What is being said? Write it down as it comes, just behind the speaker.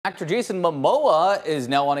Actor Jason Momoa is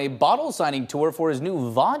now on a bottle signing tour for his new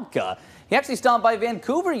vodka. He actually stopped by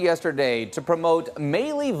Vancouver yesterday to promote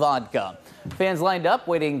Melee vodka. Fans lined up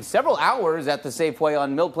waiting several hours at the Safeway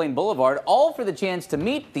on Mill Plain Boulevard, all for the chance to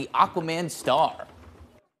meet the Aquaman star.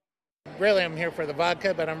 Really, I'm here for the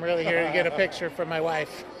vodka, but I'm really here to get a picture for my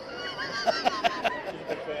wife.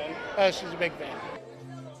 Oh, she's a big fan.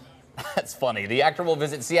 That's funny. The actor will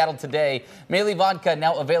visit Seattle today. Melee vodka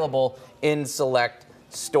now available in select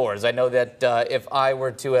stores. I know that if I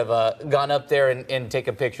were to have gone up there and take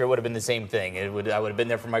a picture, it would have been the same thing. I would have been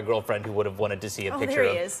there for my girlfriend who would have wanted to see a picture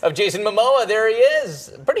of Jason Momoa. There he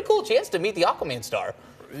is. Pretty cool chance to meet the Aquaman star.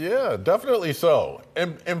 Yeah, definitely so.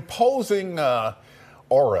 Imposing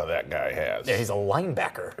aura that guy has. Yeah, he's a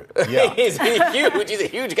linebacker. Yeah. He's huge. He's a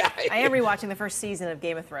huge guy. I am rewatching the first season of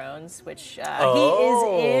Game of Thrones, which he is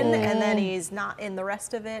in, and then he's not in the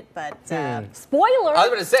rest of it. But spoiler! I was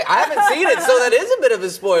going to say, I haven't seen it, so that is a bit of a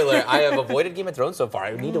spoiler. I have avoided Game of Thrones so far.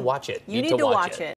 I need to watch it. You need to watch it.